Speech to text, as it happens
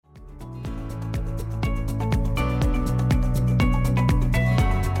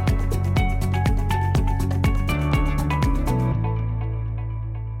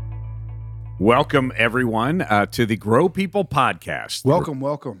Welcome, everyone, to the Grow People podcast.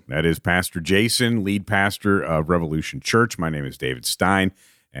 Welcome. That is Pastor Jason, lead pastor of Revolution Church. My name is David Stein,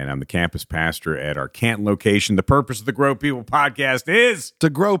 and I'm the campus pastor at our Canton location. The purpose of the Grow People podcast is To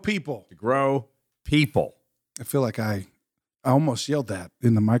grow people. to grow people. I feel like I almost yelled that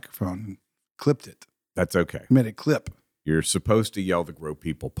in the microphone and clipped it. That's okay. Made it clip. You're supposed to yell the Grow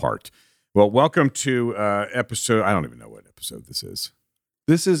People part. Well, welcome to episode, I don't even know what episode this is.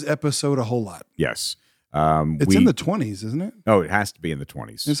 This is episode a whole lot. Yes. It's in the 20s, isn't it? Oh, it has to be in the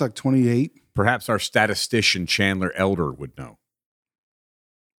 20s. It's like 28. Perhaps our statistician, Chandler Elder, would know.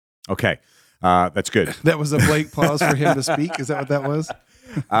 Okay, that's good. That was a blank pause for him to speak. Is that what that was?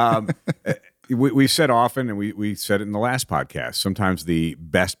 We said often, and we said it in the last podcast, sometimes the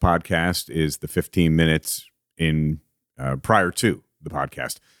best podcast is the 15 minutes in prior to the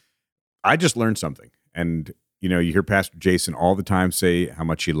podcast. I just learned something. And, you know, you hear Pastor Jason all the time say how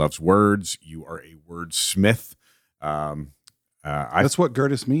much he loves words. You are a wordsmith. That's what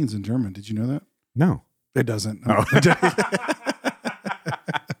Goethe means in German. Did you know that? No. It doesn't. Oh.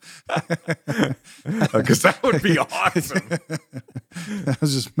 Because that would be awesome. I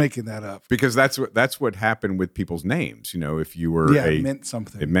was just making that up. Because that's what happened with people's names. You know, if you were it meant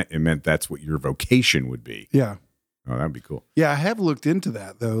something. It meant that's what your vocation would be. Yeah. Oh, that'd be cool. Yeah, I have looked into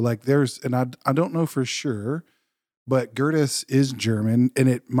that though. Like I don't know for sure, but Goethe is German, and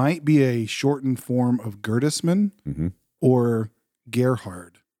it might be a shortened form of Goetheman or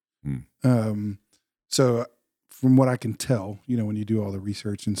Gerhard. So from what I can tell, you know, when you do all the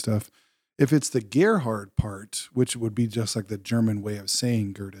research and stuff, if it's the Gerhard part, which would be just like the German way of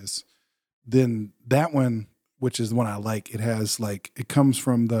saying Goethe, then that one, which is the one I like, it comes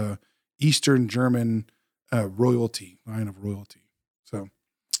from the Eastern German royalty, line of royalty. So,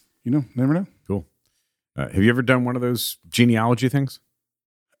 you know, never know. Cool. Have you ever done one of those genealogy things?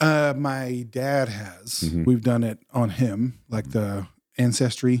 My dad has. We've done it on him, like the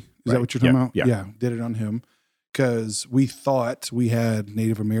ancestry. Is that what you're talking about? Yeah. Did it on him because we thought we had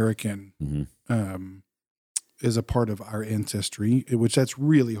Native American as a part of our ancestry, which that's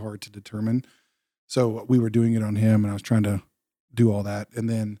really hard to determine. So we were doing it on him, and I was trying to do all that. And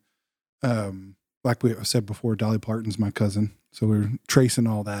then, like we said before, Dolly Parton's my cousin. So we were tracing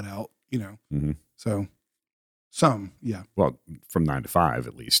all that out, you know. So yeah. Well, from 9 to 5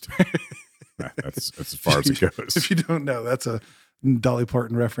 at least. That's as far as it goes. If you don't know, that's a Dolly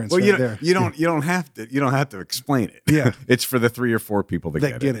Parton reference. Well, there. You don't have to explain it. Yeah. It's for the 3 or 4 people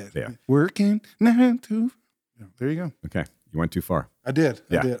that get it. Yeah. Working 9 to. Yeah, there you go. Okay. You went too far. I did.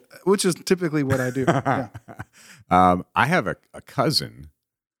 Which is typically what I do. Yeah. I have a cousin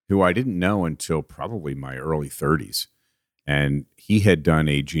who I didn't know until probably my early 30s. And he had done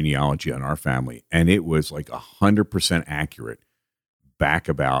a genealogy on our family, and it was like 100% accurate back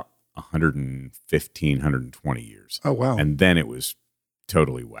about 115, 120 years. Oh, wow. And then it was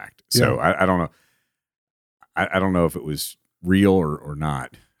totally whacked. So I don't know. I don't know if it was real or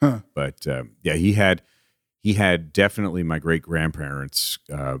not. Huh. But he had definitely my great grandparents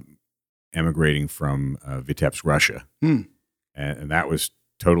emigrating from Vitebsk, Russia, and that was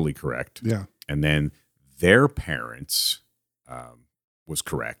totally correct. Yeah. And then their parents was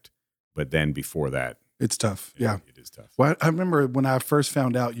correct, but then before that, it's tough. Yeah, it is tough. Well, I remember when I first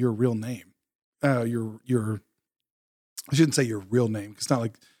found out your real name, your I shouldn't say your real name. It's not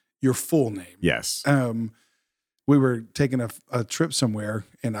like your full name. Yes. We were taking a trip somewhere,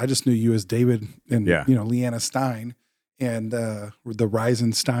 and I just knew you as David and Leanna Stein and the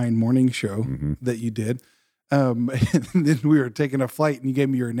Reisenstein morning show that you did. And then we were taking a flight, and you gave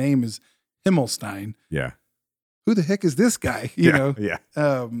me your name as Himmelstein. Yeah. Who the heck is this guy? You know? Yeah.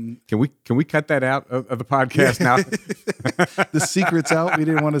 Can we cut that out of the podcast now? The secret's out. We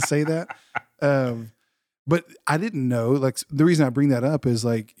didn't want to say that. But I didn't know, like, the reason I bring that up is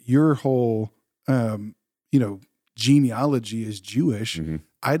like your whole, genealogy is Jewish.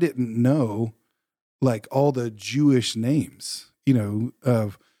 I didn't know like all the Jewish names,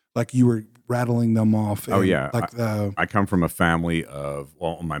 of like you were rattling them off. Oh yeah. Like I come from a family of,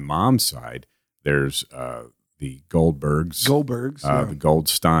 well, on my mom's side, there's, the Goldbergs, the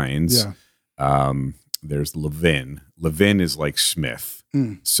Goldsteins. Yeah. There's Levin. Levin is like Smith.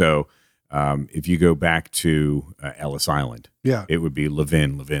 So if you go back to Ellis Island, it would be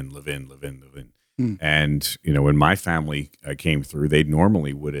Levin. And, when my family came through, they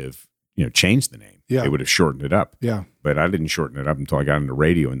normally would have, changed the name. Yeah. They would have shortened it up. Yeah. But I didn't shorten it up until I got into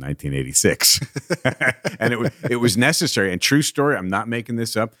radio in 1986. And it was necessary. And true story, I'm not making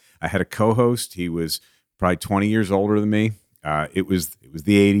this up. I had a co-host. He was probably 20 years older than me. It was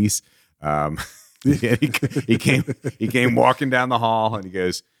the 80s. He came walking down the hall, and he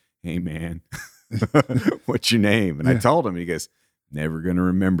goes, hey man, what's your name? And I told him, he goes, never going to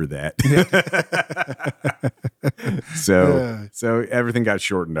remember that. So everything got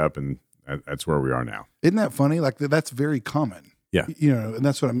shortened up, and that's where we are now. Isn't that funny? Like that's very common. Yeah. And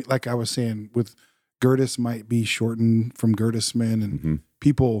that's what I mean. Like I was saying with Gertis might be shortened from Gertisman, and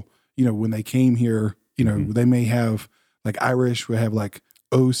people, when they came here, they may have like Irish would have like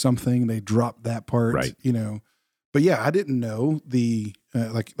O something. They dropped that part, right. But yeah, I didn't know the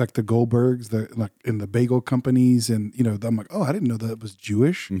like the Goldbergs, like in the bagel companies, and I'm like, oh, I didn't know that it was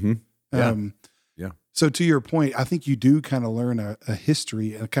Jewish. Yeah. So to your point, I think you do kind of learn a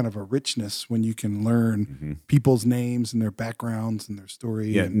history and kind of a richness when you can learn people's names and their backgrounds and their story.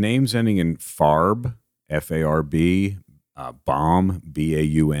 Yeah, names ending in Farb, F-A-R-B, Baum,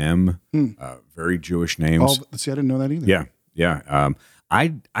 B-A-U-M, very Jewish names. See, I didn't know that either. Yeah.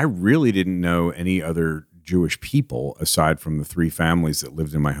 I really didn't know any other Jewish people aside from the three families that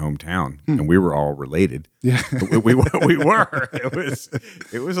lived in my hometown, and we were all related. Yeah, we were.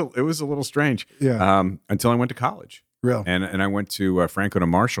 It was a little strange. Yeah. Until I went to college. Real. And I went to Franklin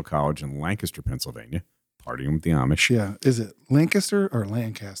and Marshall College in Lancaster, Pennsylvania, partying with the Amish. Yeah. Is it Lancaster or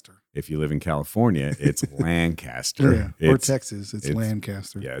Lancaster? If you live in California, it's Lancaster. Or Texas, it's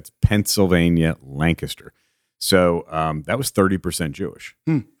Lancaster. Yeah, it's Pennsylvania, Lancaster. So that was 30% Jewish.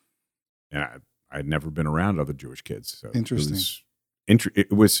 And I'd never been around other Jewish kids. So interesting.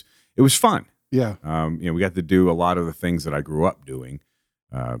 It was fun. Yeah. We got to do a lot of the things that I grew up doing,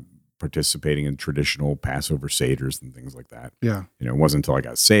 participating in traditional Passover seders and things like that. Yeah. It wasn't until I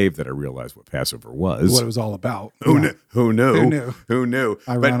got saved that I realized what Passover was. What it was all about. Who knew?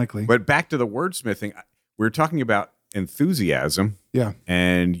 Ironically. But back to the wordsmithing, we were talking about enthusiasm. Yeah.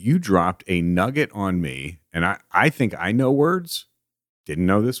 And you dropped a nugget on me, and I think I know words. Didn't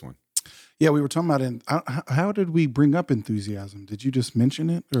know this one. Yeah, we were talking about how did we bring up enthusiasm? Did you just mention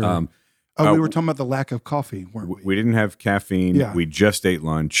it? Or? We were talking about the lack of coffee, weren't we? We didn't have caffeine. Yeah. We just ate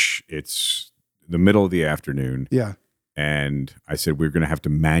lunch. It's the middle of the afternoon. Yeah. And I said we're going to have to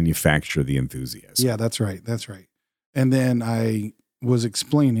manufacture the enthusiasm. Yeah, that's right. That's right. And then I was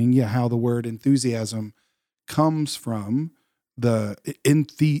explaining, how the word enthusiasm comes from the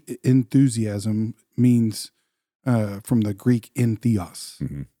enthusiasm means from the Greek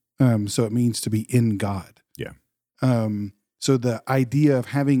entheos. So it means to be in God. Yeah. So the idea of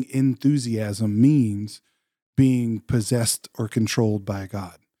having enthusiasm means being possessed or controlled by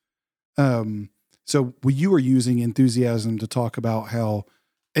God. So you were using enthusiasm to talk about how,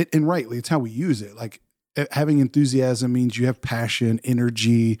 and rightly, it's how we use it. Like having enthusiasm means you have passion,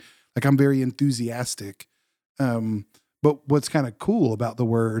 energy. Like I'm very enthusiastic. But what's kind of cool about the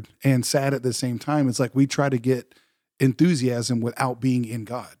word and sad at the same time, it's like we try to get enthusiasm without being in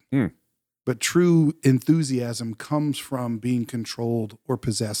God. But true enthusiasm comes from being controlled or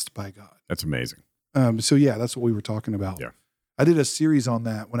possessed by God. That's amazing. So yeah, that's what we were talking about. Yeah. I did a series on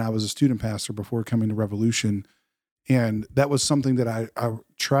that when I was a student pastor before coming to Revolution. And that was something that I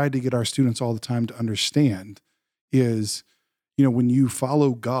tried to get our students all the time to understand is, when you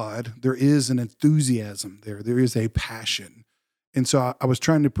follow God, there is an enthusiasm there. There is a passion. And so I was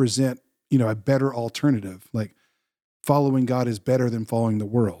trying to present, a better alternative. Like following God is better than following the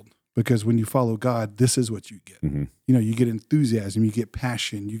world. Because when you follow God, this is what you get. You get enthusiasm, you get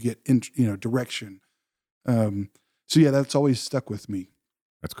passion, you get direction. So yeah, that's always stuck with me.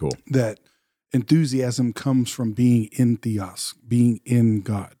 That's cool. That enthusiasm comes from being in theos, being in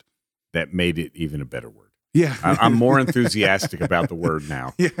God. That made it even a better word. Yeah, I'm more enthusiastic about the word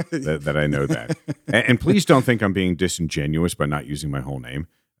now that I know that. And please don't think I'm being disingenuous by not using my whole name.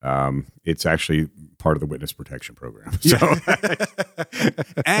 It's actually part of the witness protection program. So,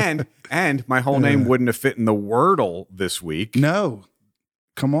 and my whole name wouldn't have fit in the Wordle this week. No,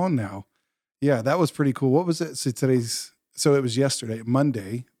 come on now. Yeah, that was pretty cool. What was it? So it was yesterday,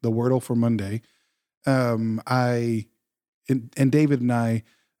 Monday, the Wordle for Monday. And David and I,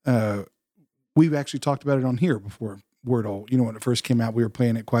 we've actually talked about it on here before, Wordle. When it first came out, we were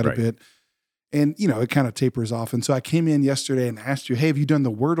playing it quite a bit. And, it kind of tapers off. And so I came in yesterday and asked you, hey, have you done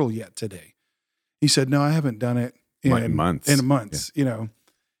the Wordle yet today? He said, no, I haven't done it in months.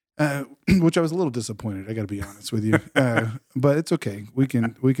 Which I was a little disappointed. I got to be honest with you. But it's okay. We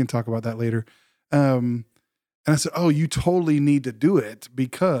can talk about that later. And I said, oh, you totally need to do it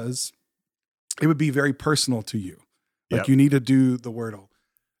because it would be very personal to you. Like you need to do the Wordle.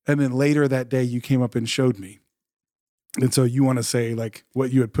 And then later that day you came up and showed me. And so you want to say like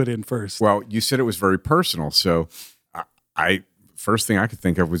what you had put in first. Well, you said it was very personal. So I first thing I could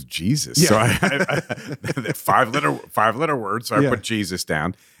think of was Jesus. Yeah. So I five letter word. So I put Jesus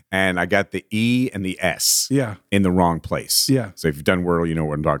down. and I got the E and the S Yeah. in the wrong place. Yeah. So if you've done Wordle, you know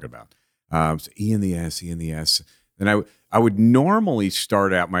what I'm talking about. So E and the S, E and the S. And I would normally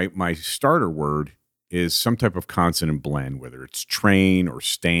start out, my starter word is some type of consonant blend, whether it's train or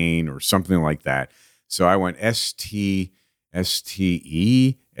stain or something like that. So I went S-T,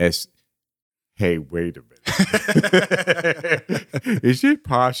 S-T-E, S. Hey, wait a minute. Is it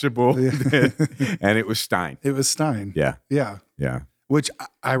possible? And it was Stein. It was Stein. Yeah. Yeah. Yeah. Which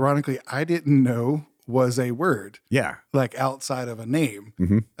ironically, I didn't know was a word. Yeah. Like outside of a name.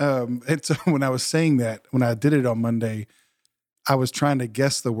 Mm-hmm. And so when I was saying that, when I did it on Monday, I was trying to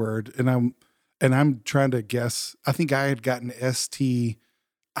guess the word, and I'm trying to guess. I think I had gotten S-T-I-N,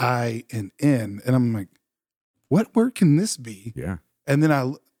 and I'm like, what word can this be? Yeah. And then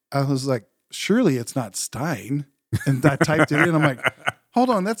I was like, surely it's not Stein. And I typed it in. I'm like,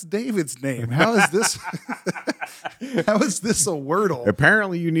 hold on, that's David's name. How is this? How is this a Wordle?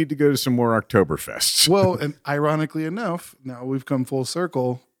 Apparently, you need to go to some more Oktoberfests. Well, and ironically enough, now we've come full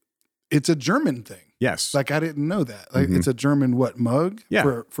circle. It's a German thing. Yes. Like I didn't know that. Like it's a German mug?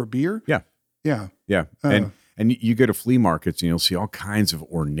 Yeah. For beer? Yeah. Yeah. Yeah. And you go to flea markets and you'll see all kinds of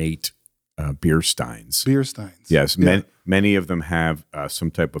ornate beer steins. Beer steins. Yes. Yeah. Many of them have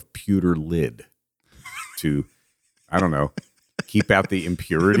some type of pewter lid to, I don't know, keep out the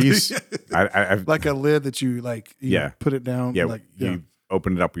impurities. I've like a lid that you like, put it down. Yeah. Like, you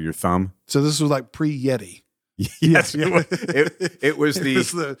open it up with your thumb. So this was like pre-Yeti. Yes. It was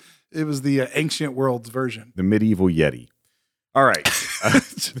it was the ancient world's version. The medieval Yeti. All right. I'm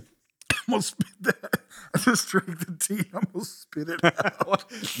gonna spit that. I just drank the tea. I'm gonna spit it out.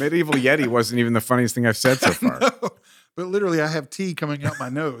 Medieval Yeti wasn't even the funniest thing I've said so far. No, but literally, I have tea coming out my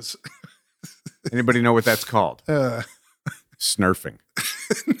nose. Anybody know what that's called? Snurfing.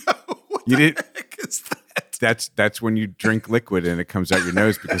 No, what you the didn't. Heck is that? That's when you drink liquid and it comes out your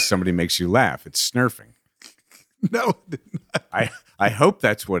nose because somebody makes you laugh. It's snurfing. No, I hope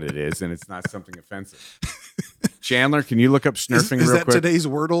that's what it is, and it's not something offensive. Chandler, can you look up snurfing is real that quick? Today's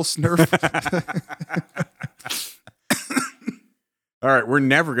Wordle snurf? All right, we're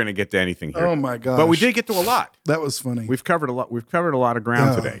never going to get to anything here. Oh my gosh! But we did get to a lot. That was funny. We've covered a lot. We've covered a lot of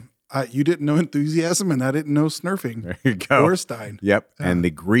ground today. You didn't know enthusiasm, and I didn't know snurfing. There you go. Or Stein. Yep, and the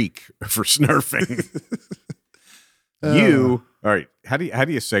Greek for snurfing. All right. How do you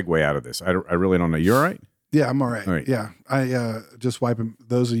segue out of this? I really don't know. You all right? Yeah, I'm all right. All right. Yeah, I just wiping.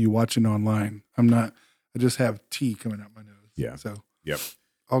 Those of you watching online, I'm not. I just have tea coming out my nose. Yeah. So Yep.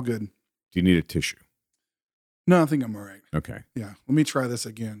 all good. Do you need a tissue? No, I think I'm all right. Okay. Yeah. Let me try this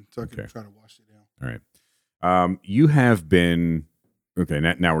again so I can Okay. try to wash it down. All right. You have been okay.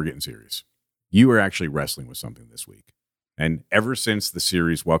 Now we're getting serious. You were actually wrestling with something this week, and ever since the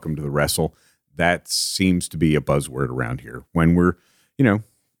series "Welcome to the Wrestle," that seems to be a buzzword around here when we're,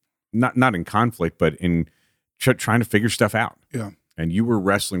 not in conflict, but in trying to figure stuff out. Yeah. And you were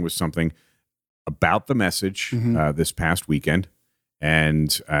wrestling with something about the message this past weekend,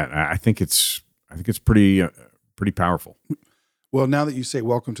 and I think it's pretty powerful. Well, now that you say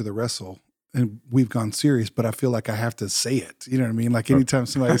 "Welcome to the Wrestle," and we've gone serious, but I feel like I have to say it. You know what I mean? Like anytime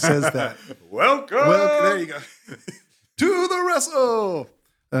somebody says that, welcome. There you go. To the wrestle.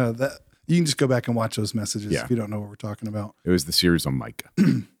 That you can just go back and watch those messages if you don't know what we're talking about. It was the series on Micah.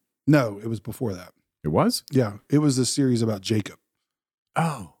 No, it was before that. It was? Yeah, it was the series about Jacob.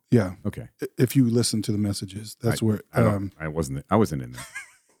 Oh, yeah. Okay. If you listen to the messages, that's where I wasn't in there.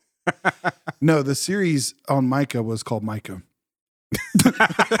 No, the series on Micah was called Micah.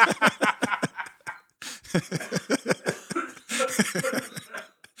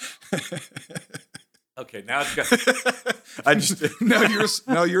 Okay, now it's got. I just now you're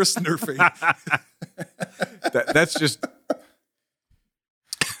snurfing. That's just.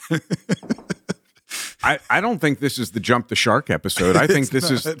 I don't think this is the Jump the Shark episode. I think this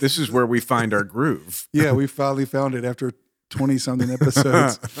is where we find our groove. Yeah, we finally found it after 20-something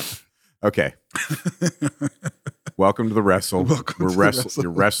episodes. Okay. Welcome to the wrestle. Wrestle.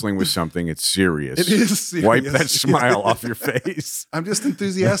 You're wrestling with something. It's serious. It is serious. Wipe that smile off your face. I'm just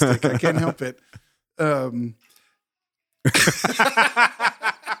enthusiastic. I can't help it.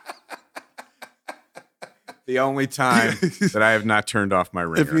 The only time that I have not turned off my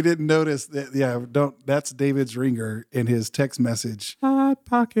ringer. If you didn't notice that, that's David's ringer in his text message. Hot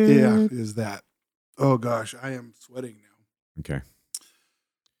pocket. Yeah, is that. Oh gosh, I am sweating now. Okay.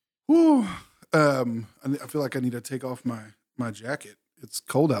 Whew. I feel like I need to take off my jacket. It's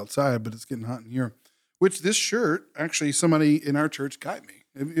cold outside, but it's getting hot in here. Which this shirt, actually, somebody in our church got me.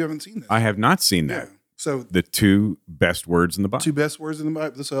 You haven't seen this? I have not seen that. Yeah. So the two best words in the Bible. Two best words in the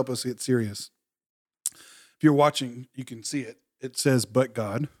Bible. This will help us get serious. If you're watching, you can see it. It says, "But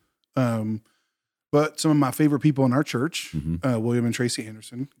God." But some of my favorite people in our church, Mm-hmm. William and Tracy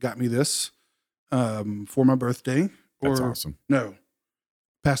Anderson, got me this for my birthday. That's awesome. No,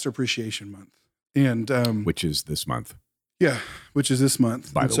 Pastor Appreciation Month. And Which is this month. yeah, which is this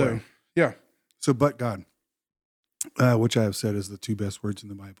month. By the way. Yeah. So, but God, which I have said is the two best words in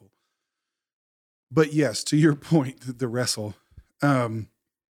the Bible. But yes, to your point, the wrestle.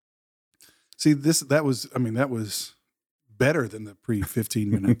 See, that was better than the pre 15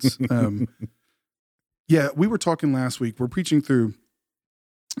 minutes. Yeah, we were talking last week. We're preaching through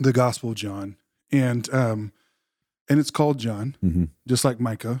the Gospel of John, and it's called John, Mm-hmm. just like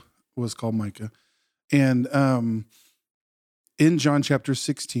Micah was called Micah. And in John chapter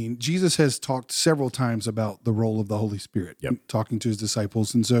 16, Jesus has talked several times about the role of the Holy Spirit, talking to his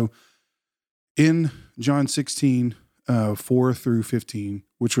disciples. And so in John 16, 4 through 15,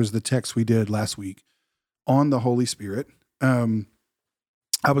 which was the text we did last week on the Holy Spirit,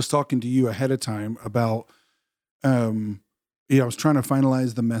 I was talking to you ahead of time about, I was trying to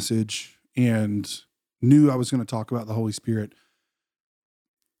finalize the message and knew I was going to talk about the Holy Spirit,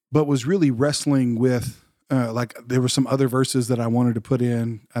 but was really wrestling with, there were some other verses that I wanted to put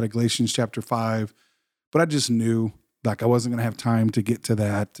in out of Galatians chapter 5, but I just knew I wasn't going to have time to get to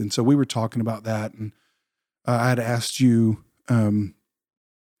that. And so we were talking about that. And I had asked you,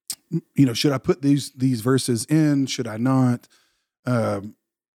 should I put these verses in? Should I not?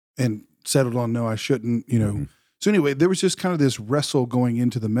 And settled on, no, I shouldn't, Mm-hmm. So anyway, there was just kind of this wrestle going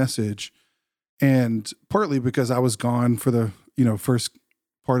into the message, and partly because I was gone for the, first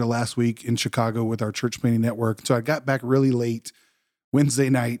part of last week in Chicago with our church planning network. So I got back really late Wednesday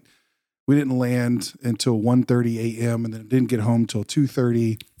night. We didn't land until 1:30 a.m. and then didn't get home till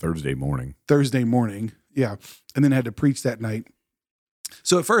 2:30 Thursday morning. Yeah. And then had to preach that night.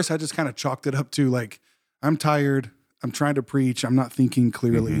 So at first I just kind of chalked it up to I'm tired. I'm trying to preach. I'm not thinking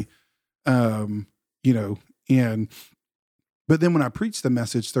clearly. Mm-hmm. But then when I preached the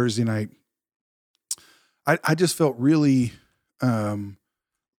message Thursday night, I just felt really, kind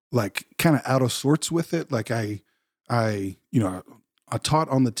of out of sorts with it. I taught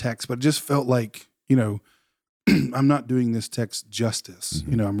on the text, but it just felt like, I'm not doing this text justice.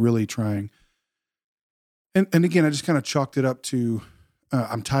 Mm-hmm. I'm really trying. And again, I just kind of chalked it up to,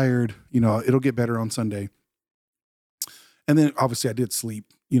 I'm tired, it'll get better on Sunday. And then obviously I did sleep,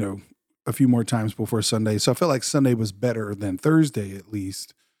 a few more times before Sunday. So I felt like Sunday was better than Thursday at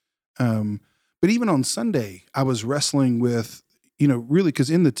least. But even on Sunday, I was wrestling with, really,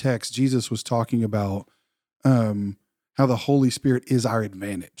 because in the text, Jesus was talking about how the Holy Spirit is our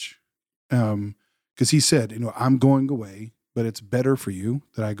advantage. Because he said, I'm going away, but it's better for you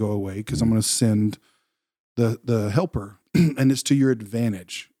that I go away because I'm going to send the helper, and it's to your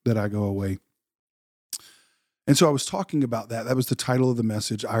advantage that I go away. And so I was talking about that. That was the title of the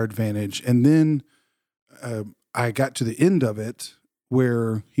message, Our Advantage. And then I got to the end of it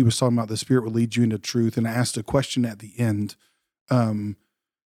where he was talking about the Spirit will lead you into truth. And I asked a question at the end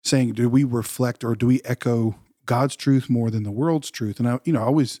saying, do we reflect or do we echo God's truth more than the world's truth? And I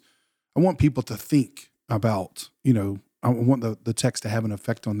want people to think about, I want the text to have an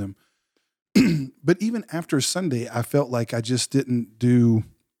effect on them. But even after Sunday, I felt like I just didn't do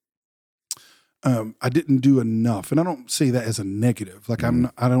enough. And I don't say that as a negative.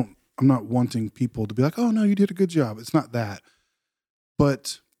 I'm not wanting people to be like, oh no, you did a good job. It's not that,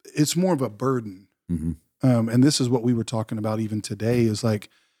 but it's more of a burden. Mm-hmm. And this is what we were talking about even today is I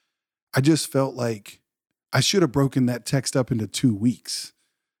just felt like I should have broken that text up into 2 weeks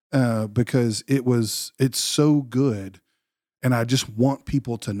because it's so good. And I just want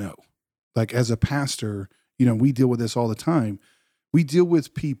people to know, as a pastor, we deal with this all the time. We deal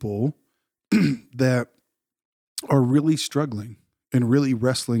with people that are really struggling and really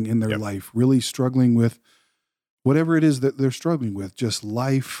wrestling in their life, really struggling with whatever it is that they're struggling with, just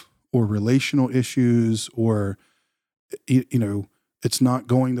life or relational issues, or, it's not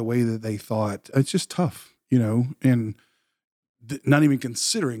going the way that they thought. It's just tough, and not even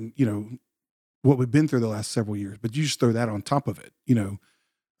considering, what we've been through the last several years, but you just throw that on top of it,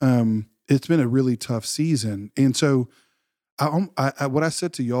 it's been a really tough season. And so what I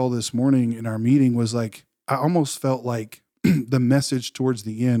said to y'all this morning in our meeting was I almost felt like the message towards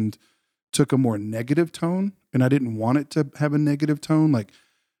the end took a more negative tone, and I didn't want it to have a negative tone.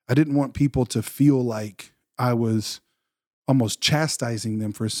 I didn't want people to feel like I was almost chastising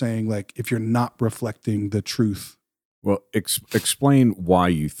them for saying if you're not reflecting the truth. Well, explain why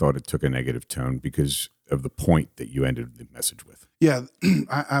you thought it took a negative tone because of the point that you ended the message with. Yeah,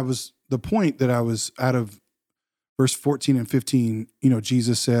 the point that I was out of verse 14 and 15,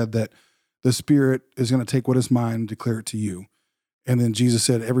 Jesus said that the Spirit is going to take what is mine and declare it to you. And then Jesus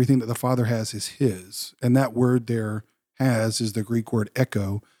said, everything that the Father has is his. And that word there, has, is the Greek word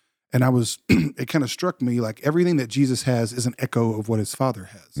echo. And it kind of struck me like everything that Jesus has is an echo of what his Father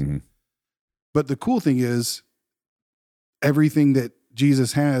has. Mm-hmm. But the cool thing is everything that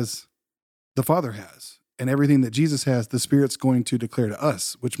Jesus has, the Father has. And everything that Jesus has, the Spirit's going to declare to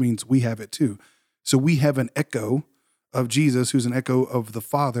us, which means we have it too. So we have an echo of Jesus, who's an echo of the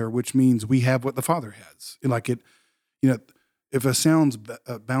Father, which means we have what the Father has. And like it, if a sound's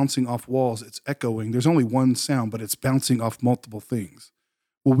bouncing off walls, it's echoing. There's only one sound, but it's bouncing off multiple things.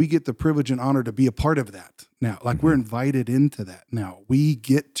 Well, we get the privilege and honor to be a part of that now. Like we're invited into that now. We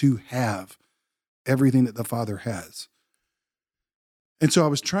get to have everything that the Father has. And so I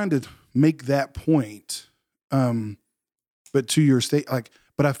was trying to make that point, but to your state,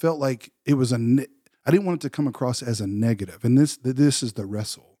 but I felt like it was I didn't want it to come across as a negative. And this is the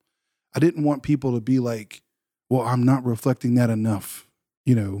wrestle. I didn't want people to be like, well, I'm not reflecting that enough.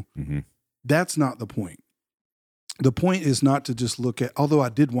 That's not the point. The point is not to just look at, although I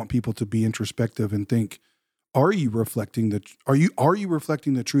did want people to be introspective and think, are you reflecting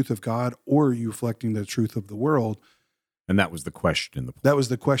the truth of God, or are you reflecting the truth of the world? And that was the question. That was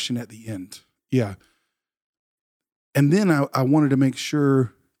the question at the end. Yeah. And then I wanted to make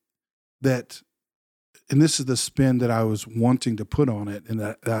sure that, and this is the spin that I was wanting to put on it, and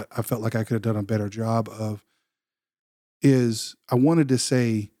that I felt like I could have done a better job of, is I wanted to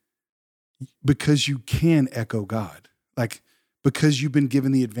say, because you can echo God, like because you've been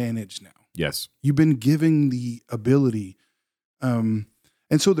given the advantage now. Yes. You've been given the ability. And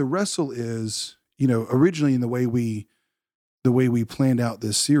so the wrestle is, originally in the way we planned out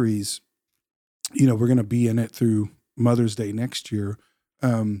this series, we're going to be in it through Mother's Day next year.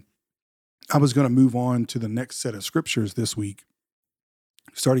 I was going to move on to the next set of scriptures this week,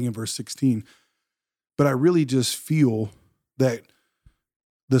 starting in verse 16. But I really just feel that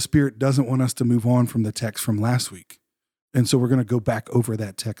the Spirit doesn't want us to move on from the text from last week. And so we're going to go back over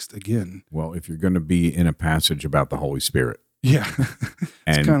that text again. Well, if you're going to be in a passage about the Holy Spirit. Yeah.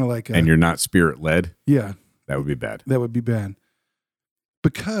 It's kind of like and you're not Spirit-led. Yeah. That would be bad. That would be bad.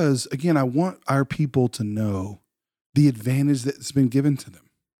 Because, again, I want our people to know the advantage that's been given to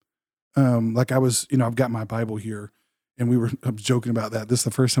them. Like I was, I've got my Bible here, and I was joking about that. This is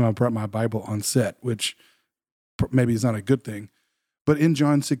the first time I brought my Bible on set, which maybe is not a good thing. But in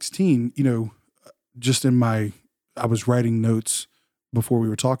John 16, I was writing notes before we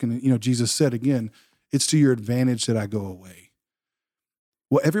were talking, and, Jesus said again, it's to your advantage that I go away.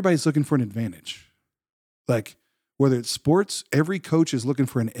 Well, everybody's looking for an advantage. Like whether it's sports, every coach is looking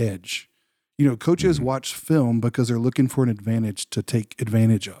for an edge. Coaches watch film because they're looking for an advantage to take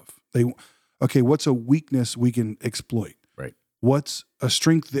advantage of. What's a weakness we can exploit? Right. What's a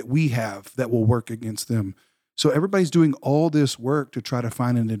strength that we have that will work against them? So everybody's doing all this work to try to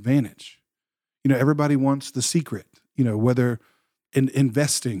find an advantage. Everybody wants the secret, whether in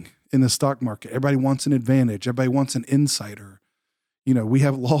investing in the stock market, everybody wants an advantage. Everybody wants an insider. We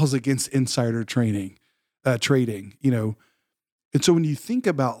have laws against insider trading. And so when you think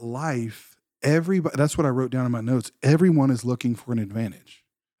about life, that's what I wrote down in my notes. Everyone is looking for an advantage.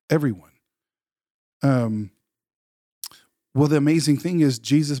 Everyone. Well, the amazing thing is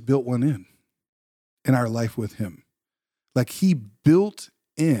Jesus built one in our life with him. Like he built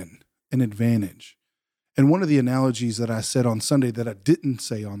in an advantage. And one of the analogies that I said on Sunday that I didn't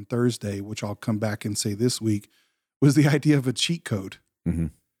say on Thursday, which I'll come back and say this week, was the idea of a cheat code. Mm-hmm.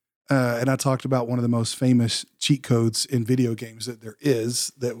 And I talked about one of the most famous cheat codes in video games that there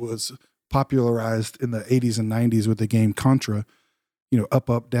is, that was popularized in the 80s and 90s with the game Contra, up,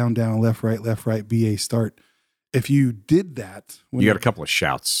 up, down, down, left, right, BA, start. If you did that, you got a couple of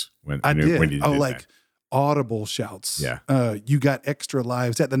shouts when you did that. Audible shouts. Yeah. You got extra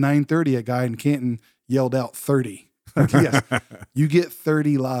lives. At the 9:30, a guy in Canton yelled out 30. Yes, you get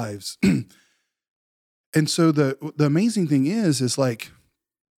 30 lives. And so the amazing thing is like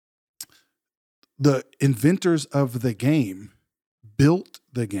the inventors of the game built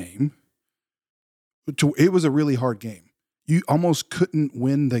the game. It was a really hard game. You almost couldn't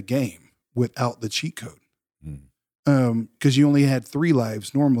win the game without the cheat code. Because you only had 3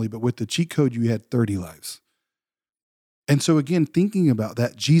 lives normally, but with the cheat code, you had 30 lives. And so again, thinking about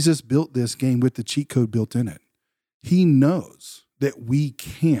that, Jesus built this game with the cheat code built in it. He knows that we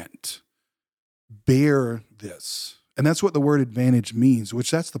can't bear this. And that's what the word advantage means,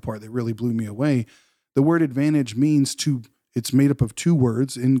 which that's the part that really blew me away. The word advantage means it's made up of 2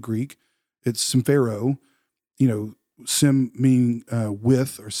 words in Greek. It's symphero, sim meaning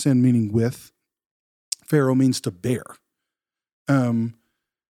with, or sin meaning with. Pharaoh means to bear. And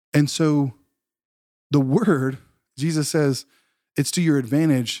so the word, Jesus says, It's to your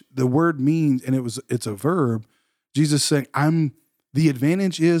advantage. The word means, and it's a verb. Jesus saying, the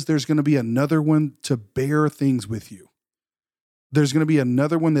advantage is there's going to be another one to bear things with you. There's going to be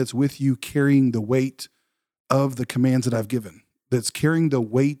another one that's with you carrying the weight of the commands that I've given, that's carrying the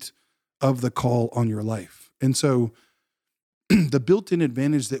weight of the call on your life. And so the built-in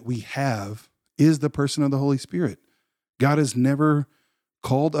advantage that we have is the person of the Holy Spirit. God has never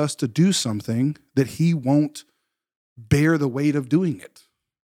called us to do something that he won't bear the weight of doing it.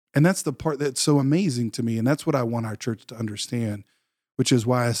 And that's the part that's so amazing to me. And that's what I want our church to understand, which is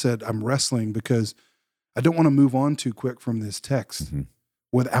why I said I'm wrestling, because I don't want to move on too quick from this text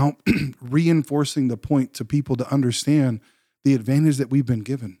without reinforcing the point to people to understand the advantage that we've been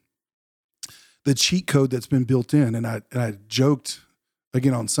given. The cheat code that's been built in. And I joked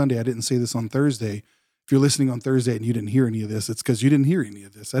again on Sunday. I didn't say this on Thursday. If you're listening on Thursday and you didn't hear any of this, it's because you didn't hear any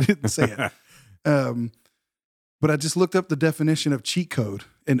of this. I didn't say it. But I just looked up the definition of cheat code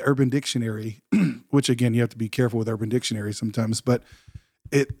in Urban Dictionary, which again, you have to be careful with Urban Dictionary sometimes, but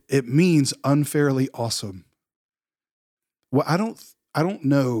it means unfairly awesome. Well, I don't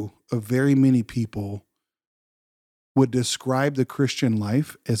know of very many people would describe the Christian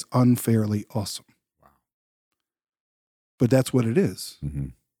life as unfairly awesome. Wow. But that's what it is. Mm-hmm.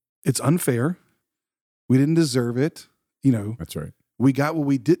 It's unfair. We didn't deserve it. That's right. We got what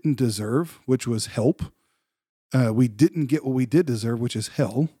we didn't deserve, which was help. We didn't get what we did deserve, which is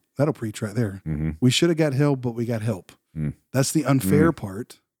hell. That'll preach right there. Mm-hmm. We should have got help, but we got help. Mm. That's the unfair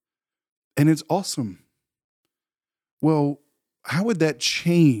part. And it's awesome. Well, how would that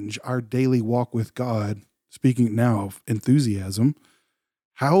change our daily walk with God? Speaking now of enthusiasm,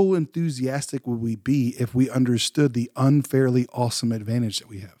 how enthusiastic would we be if we understood the unfairly awesome advantage that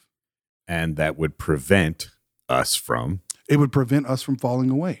we have? And that would prevent us from? It would prevent us from falling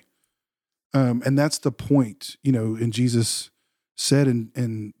away. And that's the point, and Jesus said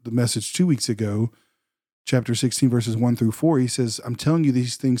in the message 2 weeks ago, chapter 16, verses 1-4, he says, I'm telling you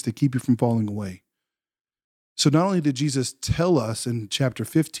these things to keep you from falling away. So not only did Jesus tell us in chapter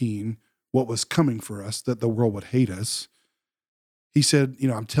 15 what was coming for us, that the world would hate us, he said,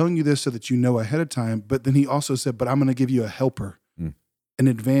 I'm telling you this so that you know ahead of time, but then he also said, but I'm going to give you a helper, an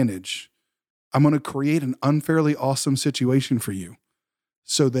advantage. I'm going to create an unfairly awesome situation for you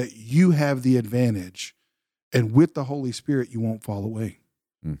so that you have the advantage, and with the Holy Spirit, you won't fall away.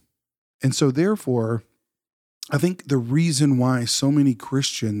 And so therefore, I think the reason why so many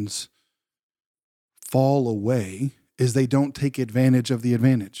Christians fall away is they don't take advantage of the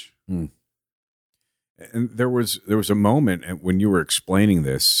advantage. And there was a moment when you were explaining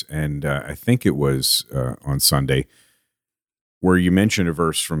this, and I think it was on Sunday, where you mentioned a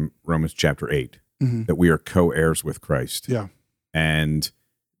verse from Romans chapter 8, that we are co-heirs with Christ. Yeah. And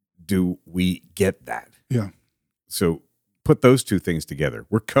do we get that? Yeah. So put those two things together.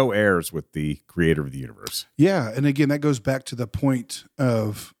 We're co-heirs with the creator of the universe. Yeah. And again, that goes back to the point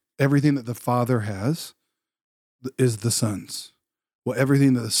of everything that the Father has is the Son's. Well,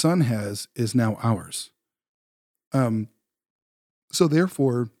 everything that the Son has is now ours. So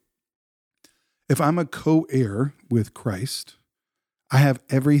therefore, if I'm a co-heir with Christ, I have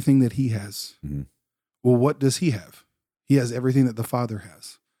everything that he has. Mm-hmm. Well, what does he have? He has everything that the Father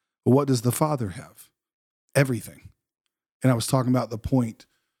has. Well, what does the Father have? Everything. And I was talking about the point,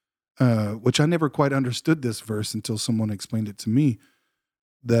 which I never quite understood this verse until someone explained it to me,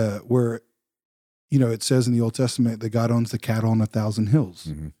 where it says in the Old Testament that God owns the cattle on 1,000 hills.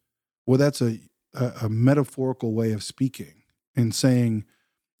 Mm-hmm. Well, that's a metaphorical way of speaking and saying,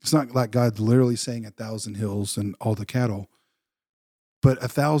 it's not like God's literally saying 1,000 hills and all the cattle, but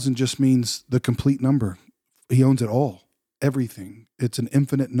 1,000 just means the complete number. He owns it all, everything. It's an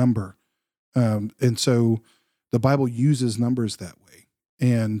infinite number. And so the Bible uses numbers that way.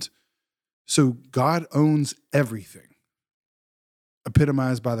 And so God owns everything,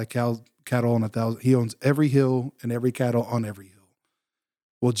 epitomized by the cattle on 1,000. He owns every hill and every cattle on every hill.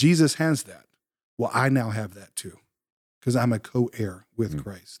 Well, Jesus has that. Well, I now have that too, because I'm a co-heir with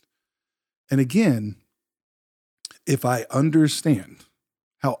Christ. And again, if I understand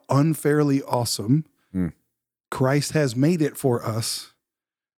how unfairly awesome Christ has made it for us,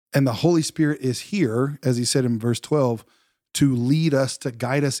 and the Holy Spirit is here, as he said in verse 12, to lead us, to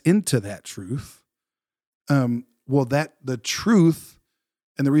guide us into that truth. That the truth,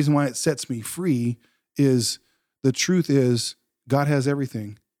 and the reason why it sets me free is the truth is God has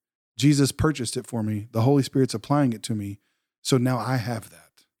everything. Jesus purchased it for me. The Holy Spirit's applying it to me. So now I have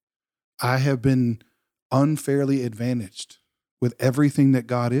that. I have been unfairly advantaged with everything that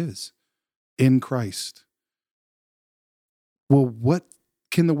God is in Christ. Well, what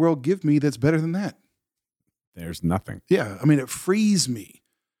can the world give me that's better than that? There's nothing. Yeah. I mean, it frees me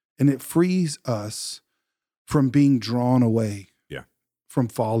and it frees us from being drawn away. Yeah. From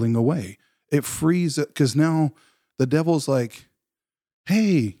falling away. It frees it because now the devil's like,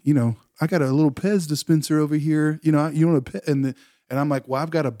 hey, I got a little Pez dispenser over here. You want a Pez? And I'm like, well, I've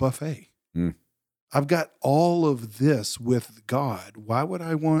got a buffet. Mm. I've got all of this with God. Why would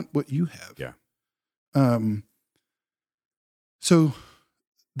I want what you have? Yeah. So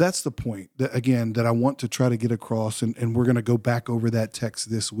that's the point that I want to try to get across. And we're going to go back over that text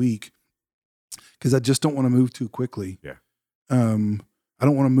this week because I just don't want to move too quickly. Yeah. I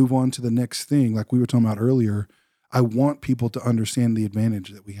don't want to move on to the next thing. Like we were talking about earlier, I want people to understand the advantage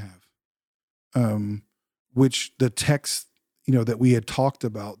that we have. Which the text, that we had talked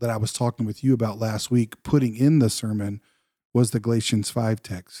about, that I was talking with you about last week, putting in the sermon was the Galatians 5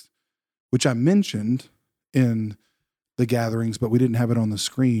 text, which I mentioned in the gatherings, but we didn't have it on the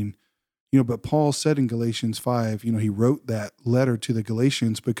screen. But Paul said in Galatians 5, he wrote that letter to the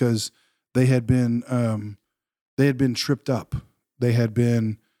Galatians because they had been tripped up.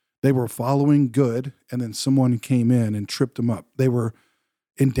 They were following good, and then someone came in and tripped them up. They were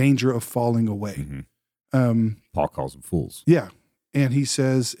in danger of falling away. Mm-hmm. Paul calls them fools. Yeah. And he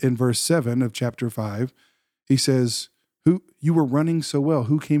says in verse 7 of chapter 5, he says, you were running so well,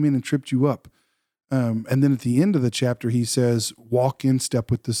 who came in and tripped you up? And then at the end of the chapter, he says, walk in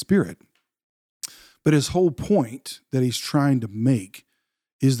step with the Spirit. But his whole point that he's trying to make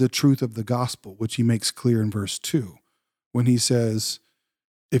is the truth of the gospel, which he makes clear in verse 2, when he says,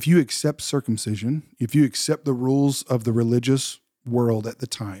 if you accept circumcision, if you accept the rules of the religious world at the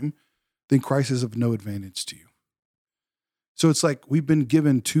time, then Christ is of no advantage to you. So it's like we've been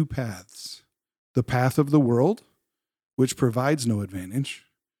given two paths, the path of the world, which provides no advantage,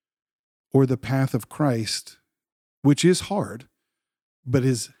 or the path of Christ, which is hard, but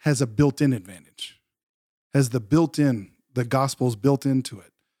has a built-in advantage, the gospel's built into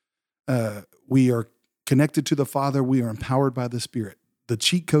it. We are connected to the Father. We are empowered by the Spirit. The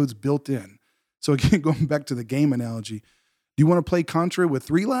cheat code's built in. So again, going back to the game analogy, do you want to play Contra with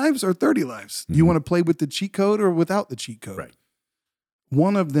 3 lives or 30 lives? Do you want to play with the cheat code or without the cheat code? Right.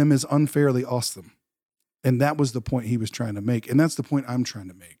 One of them is unfairly awesome. And that was the point he was trying to make. And that's the point I'm trying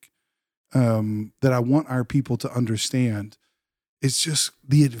to make. That I want our people to understand. It's just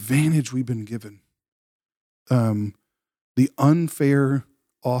the advantage we've been given. The unfair,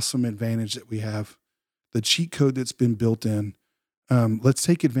 awesome advantage that we have. The cheat code that's been built in. Let's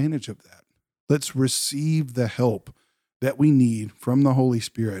take advantage of that. Let's receive the help that we need from the Holy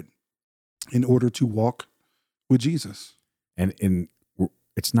Spirit in order to walk with Jesus. And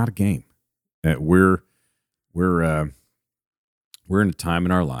it's not a game. We're in a time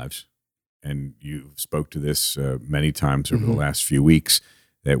in our lives, and you spoke to this many times over the last few weeks,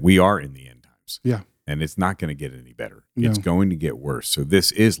 that we are in the end times. Yeah. And it's not going to get any better. No. It's going to get worse. So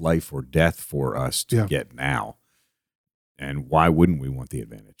this is life or death for us to get now. And why wouldn't we want the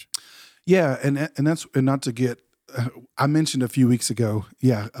advantage? Yeah, and not to get. I mentioned a few weeks ago,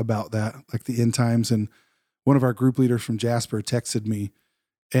 about that, like the end times, and one of our group leaders from Jasper texted me,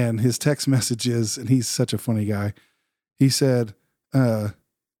 and his text message is, and he's such a funny guy. He said,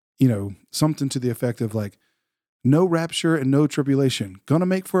 something to the effect of like, no rapture and no tribulation, gonna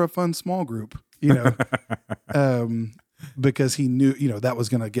make for a fun small group, because he knew, that was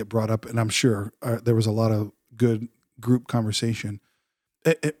gonna get brought up, and I'm sure there was a lot of good group conversation.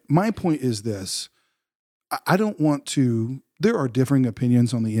 My point is this. I don't want to, there are differing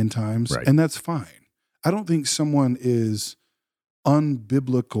opinions on the end times, right, and that's fine. I don't think someone is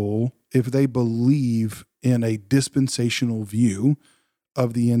unbiblical if they believe in a dispensational view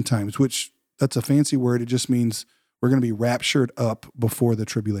of the end times, which that's a fancy word. It just means we're going to be raptured up before the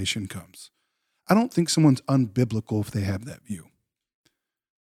tribulation comes. I don't think someone's unbiblical if they have that view.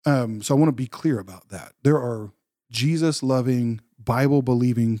 So I want to be clear about that. There are Jesus-loving,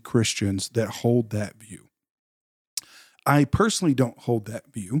 Bible-believing Christians that hold that view. I personally don't hold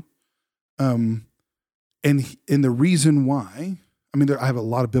that view. And the reason why, I have a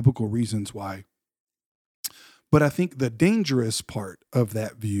lot of biblical reasons why, but I think the dangerous part of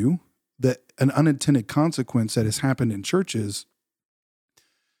that view, that an unintended consequence that has happened in churches,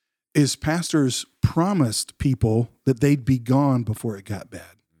 is pastors promised people that they'd be gone before it got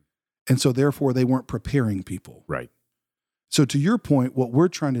bad. And so therefore they weren't preparing people. Right. So to your point, what we're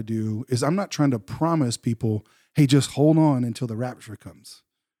trying to do is I'm not trying to promise people, hey, just hold on until the rapture comes.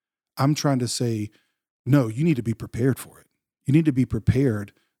 I'm trying to say, no, you need to be prepared for it. You need to be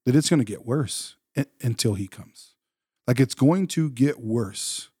prepared that it's going to get worse until he comes. Like it's going to get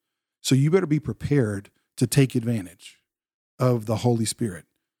worse. So you better be prepared to take advantage of the Holy Spirit.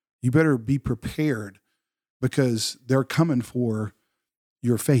 You better be prepared because they're coming for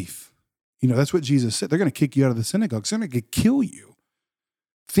your faith. That's what Jesus said. They're going to kick you out of the synagogues. They're going to kill you,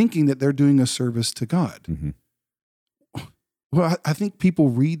 thinking that they're doing a service to God. Mm-hmm. Well, I think people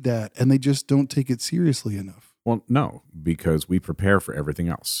read that and they just don't take it seriously enough. Well, no, because we prepare for everything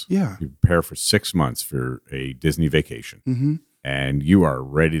else. Yeah. We prepare for 6 months for a Disney vacation, Mm-hmm. and you are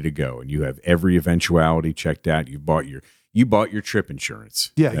ready to go, and you have every eventuality checked out. You bought your trip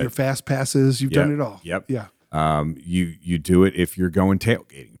insurance. Yeah, your fast passes. You've done it all. Yep. Yeah. You do it if you're going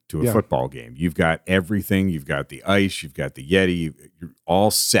tailgating to a football game. You've got everything. You've got the ice. You've got the Yeti. You're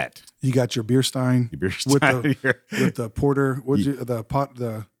all set. You got your beer stein. Your beer stein with the porter. The pot.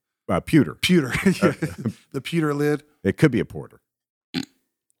 The pewter. Pewter. The pewter lid. It could be a porter.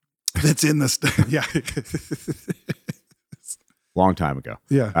 That's in the yeah. Long time ago.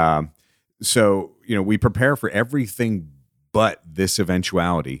 Yeah. So we prepare for everything but this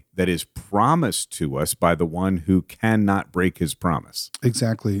eventuality that is promised to us by the one who cannot break his promise.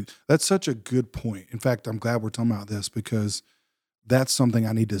 Exactly. That's such a good point. In fact, I'm glad we're talking about this because that's something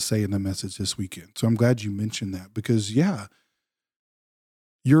I need to say in the message this weekend. So I'm glad you mentioned that because, yeah,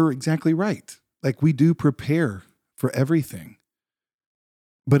 you're exactly right. Like we do prepare for everything,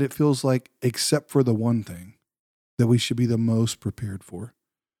 but it feels like, except for the one thing that we should be the most prepared for.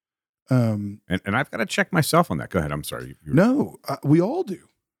 And I've got to check myself on that. Go ahead. I'm sorry. No, we all do.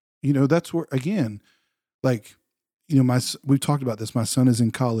 That's where, again, like, we've talked about this. My son is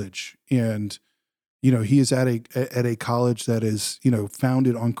in college and, he is at a college that is,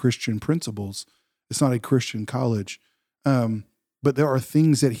 founded on Christian principles. It's not a Christian college. But there are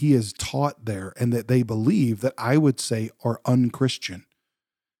things that he is taught there and that they believe that I would say are unchristian.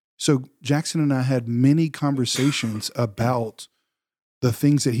 So Jackson and I had many conversations about the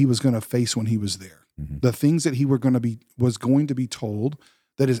things that he was going to face when he was there, mm-hmm. the things that he was going to be told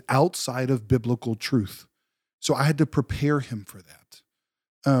that is outside of biblical truth. So I had to prepare him for that.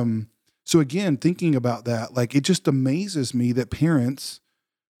 So again, thinking about that, like it just amazes me that parents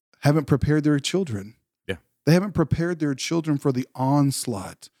haven't prepared their children. Yeah. They haven't prepared their children for the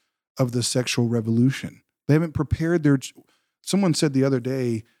onslaught of the sexual revolution. They haven't prepared someone said the other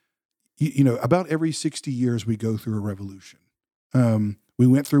day, about every 60 years we go through a revolution. We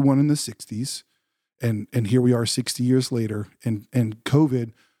went through one in the 60s and here we are 60 years later and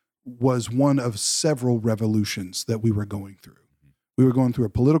COVID was one of several revolutions that we were going through. We were going through a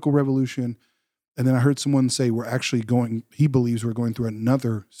political revolution. And then I heard someone say he believes we're going through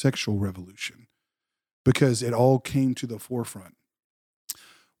another sexual revolution because it all came to the forefront.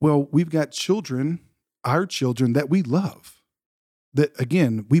 Well, we've got our children that we love that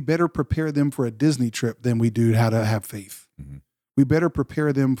again, we better prepare them for a Disney trip than we do how to have faith. Mm-hmm. We better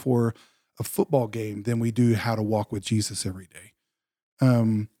prepare them for a football game than we do how to walk with Jesus every day.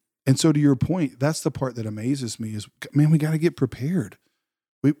 And so to your point, that's the part that amazes me is, man, we got to get prepared.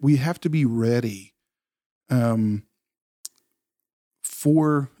 We have to be ready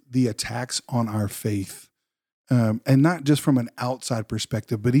for the attacks on our faith. And not just from an outside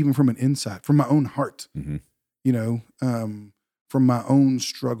perspective, but even from an inside, from my own heart, mm-hmm. From my own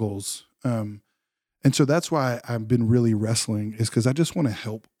struggles. And so that's why I've been really wrestling is because I just want to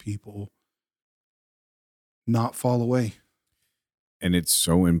help people not fall away. And it's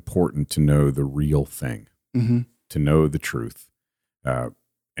so important to know the real thing, mm-hmm. to know the truth.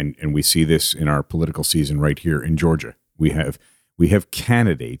 And we see this in our political season right here in Georgia. We have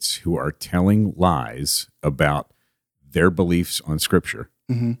candidates who are telling lies about their beliefs on Scripture.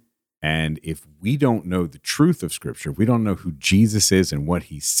 Mm-hmm. And if we don't know the truth of Scripture, if we don't know who Jesus is and what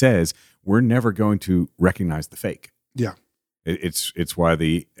he says, we're never going to recognize the fake. Yeah. It's why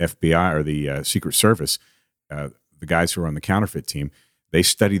the FBI or the Secret Service, the guys who are on the counterfeit team, they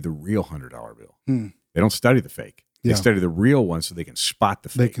study the real $100 bill. They don't study the fake. They study the real one so they can spot the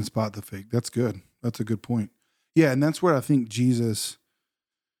fake. They can spot the fake. That's good. That's a good point. Yeah, and that's what I think Jesus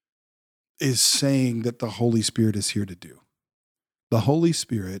is saying that the Holy Spirit is here to do. The Holy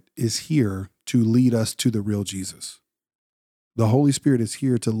Spirit is here to lead us to the real Jesus. The Holy Spirit is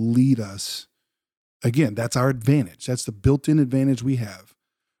here to lead us. Again, that's our advantage. That's the built-in advantage we have.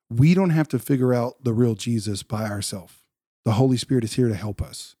 We don't have to figure out the real Jesus by ourselves. The Holy Spirit is here to help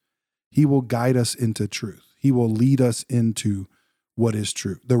us. He will guide us into truth. He will lead us into what is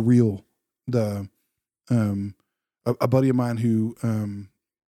true, the real. A buddy of mine who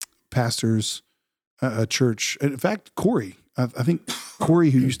pastors a church. In fact, Corey. I think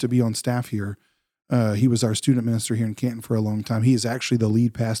Corey, who used to be on staff here, he was our student minister here in Canton for a long time. He is actually the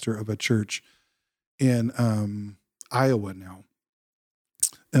lead pastor of a church in Iowa now.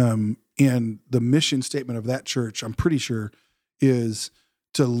 And the mission statement of that church, I'm pretty sure, is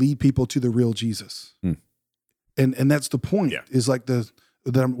to lead people to the real Jesus. And that's the point. Yeah. Is like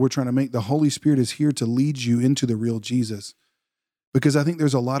we're trying to make. The Holy Spirit is here to lead you into the real Jesus, because I think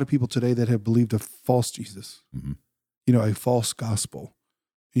there's a lot of people today that have believed a false Jesus, a false gospel.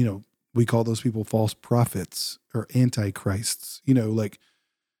 We call those people false prophets or antichrists. Like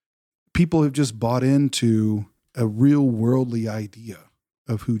people have just bought into a real worldly idea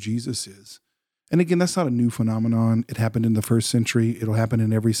of who Jesus is. And again, that's not a new phenomenon. It happened in the first century. It'll happen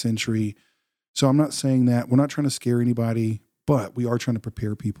in every century. So I'm not saying that. We're not trying to scare anybody, but we are trying to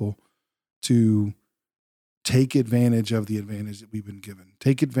prepare people to take advantage of the advantage that we've been given.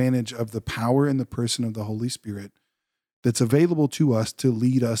 Take advantage of the power and the person of the Holy Spirit that's available to us to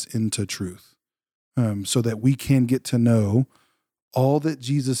lead us into truth, so that we can get to know all that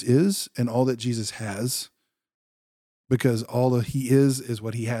Jesus is and all that Jesus has, because all that he is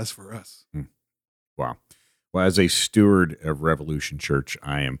what he has for us. Wow. Well, as a steward of Revolution Church,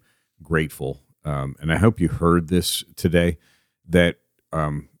 I am grateful, and I hope you heard this today, that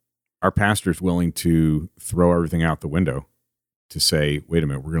our pastor is willing to throw everything out the window to say, wait a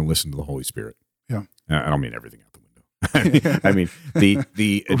minute, we're going to listen to the Holy Spirit. Yeah. I don't mean everything out the window. I mean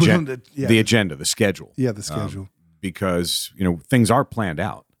the agenda, the schedule. Yeah, the schedule. Because, things are planned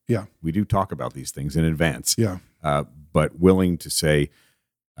out. Yeah. We do talk about these things in advance. Yeah. But willing to say,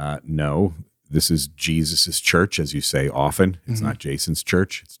 no, this is Jesus's church, as you say often. It's not Jason's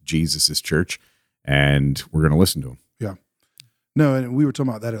church. It's Jesus's church. And we're going to listen to him. Yeah. No, and we were talking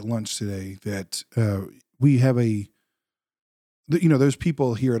about that at lunch today, that we have there's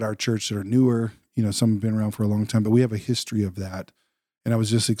people here at our church that are newer. Some have been around for a long time, but we have a history of that. And I was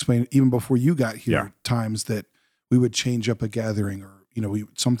just explaining, even before you got here, times that we would change up a gathering, or,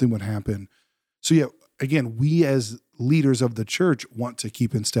 something would happen. So yeah, again, we as leaders of the church want to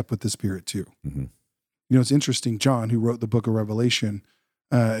keep in step with the Spirit too. It's interesting, John, who wrote the book of Revelation,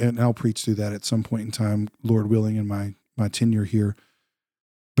 and I'll preach through that at some point in time, Lord willing, in my tenure here.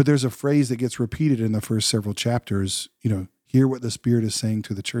 But there's a phrase that gets repeated in the first several chapters, hear what the Spirit is saying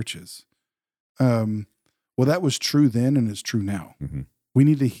to the churches. Well, that was true then, and it's true now. We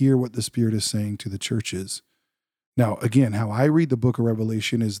need to hear what the Spirit is saying to the churches. Now, again, how I read the book of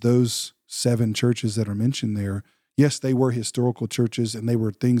Revelation is those 7 churches that are mentioned there. Yes, they were historical churches, and they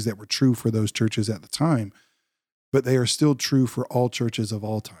were things that were true for those churches at the time, but they are still true for all churches of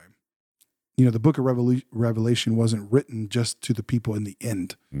all time. The book of Revelation wasn't written just to the people in the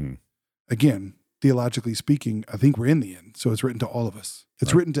end. Again, theologically speaking, I think we're in the end, so it's written to all of us.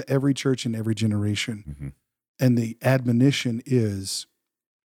 It's written to every church in every generation. And the admonition is,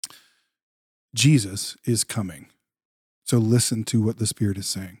 Jesus is coming. So listen to what the Spirit is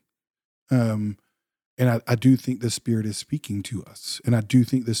saying. And I do think the Spirit is speaking to us. And I do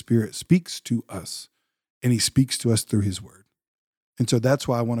think the Spirit speaks to us. And he speaks to us through his word. And so that's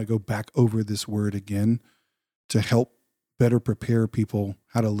why I want to go back over this word again, to help better prepare people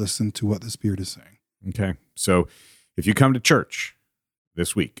how to listen to what the Spirit is saying. Okay. So if you come to church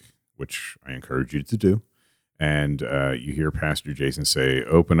this week, which I encourage you to do, and you hear Pastor Jason say,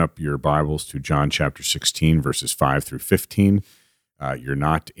 open up your Bibles to John chapter 16, verses 5 through 15. You're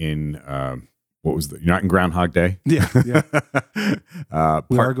not in, you're not in Groundhog Day? Yeah.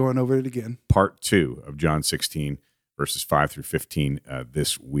 We are going over it again. Part 2 of John 16, verses 5 through 15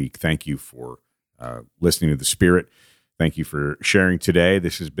 this week. Thank you for listening to the Spirit. Thank you for sharing today.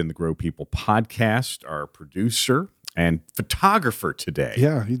 This has been the Grow People podcast. Our producer and photographer today.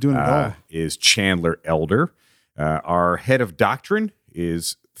 Yeah, he's doing it all. Is Chandler Elder. Our head of doctrine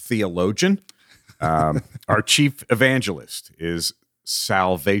is theologian. Our chief evangelist is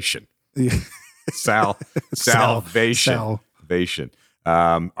salvation. Yeah. Salvation.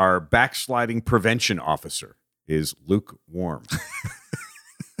 Our backsliding prevention officer is lukewarm.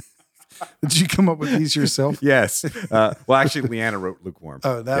 Did you come up with these yourself? Yes. Well, actually, Leanna wrote lukewarm.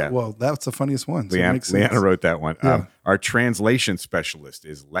 Oh, well, that's the funniest one. So Leanna wrote that one. Yeah. Our translation specialist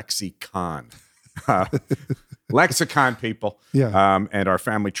is lexicon. Lexicon people. Yeah. And our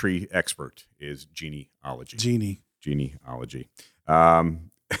family tree expert is genealogy. Genealogy.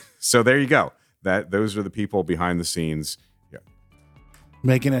 So there you go. Those are the people behind the scenes. Yeah.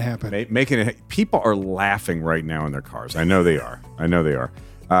 Making it happen. People are laughing right now in their cars. I know they are.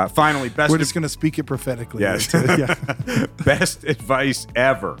 Finally, we're just going to speak it prophetically. Yes. Yeah. Best advice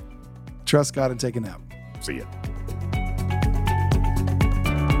ever. Trust God and take a nap. See ya.